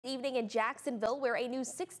Evening in Jacksonville, where a new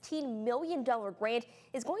 $16 million grant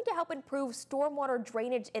is going to help improve stormwater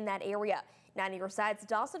drainage in that area. 9 on your side's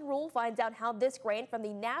Dawson Rule finds out how this grant from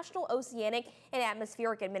the National Oceanic and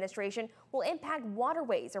Atmospheric Administration will impact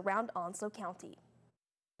waterways around Onslow County.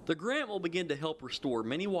 The grant will begin to help restore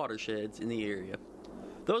many watersheds in the area.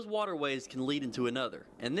 Those waterways can lead into another,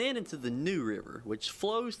 and then into the New River, which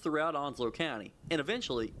flows throughout Onslow County and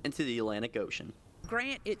eventually into the Atlantic Ocean. The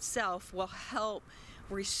grant itself will help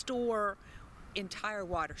restore entire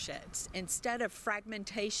watersheds. Instead of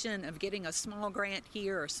fragmentation of getting a small grant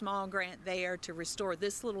here or a small grant there to restore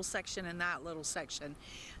this little section and that little section,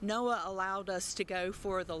 NOAA allowed us to go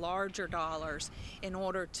for the larger dollars in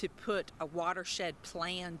order to put a watershed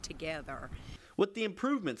plan together. With the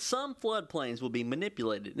improvements, some floodplains will be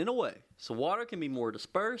manipulated in a way so water can be more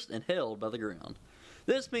dispersed and held by the ground.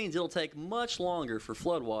 This means it'll take much longer for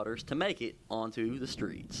floodwaters to make it onto the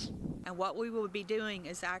streets. And what we will be doing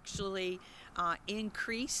is actually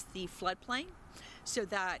increase the floodplain so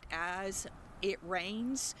that as it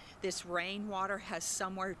rains, this rainwater has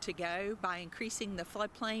somewhere to go. By increasing the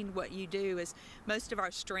floodplain, what you do is most of our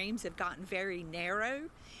streams have gotten very narrow.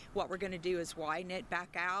 What we're going to do is widen it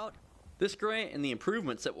back out. This grant and the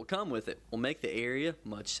improvements that will come with it will make the area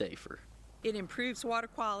much safer. It improves water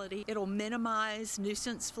quality, it'll minimize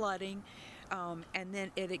nuisance flooding, and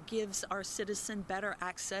then it gives our citizen better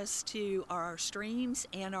access to our streams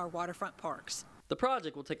and our waterfront parks. The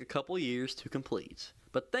project will take a couple years to complete,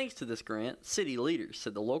 but thanks to this grant, city leaders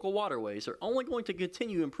said the local waterways are only going to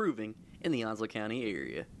continue improving in the Onslow County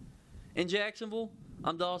area. In Jacksonville,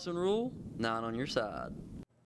 I'm Dawson Rule, 9 on your side.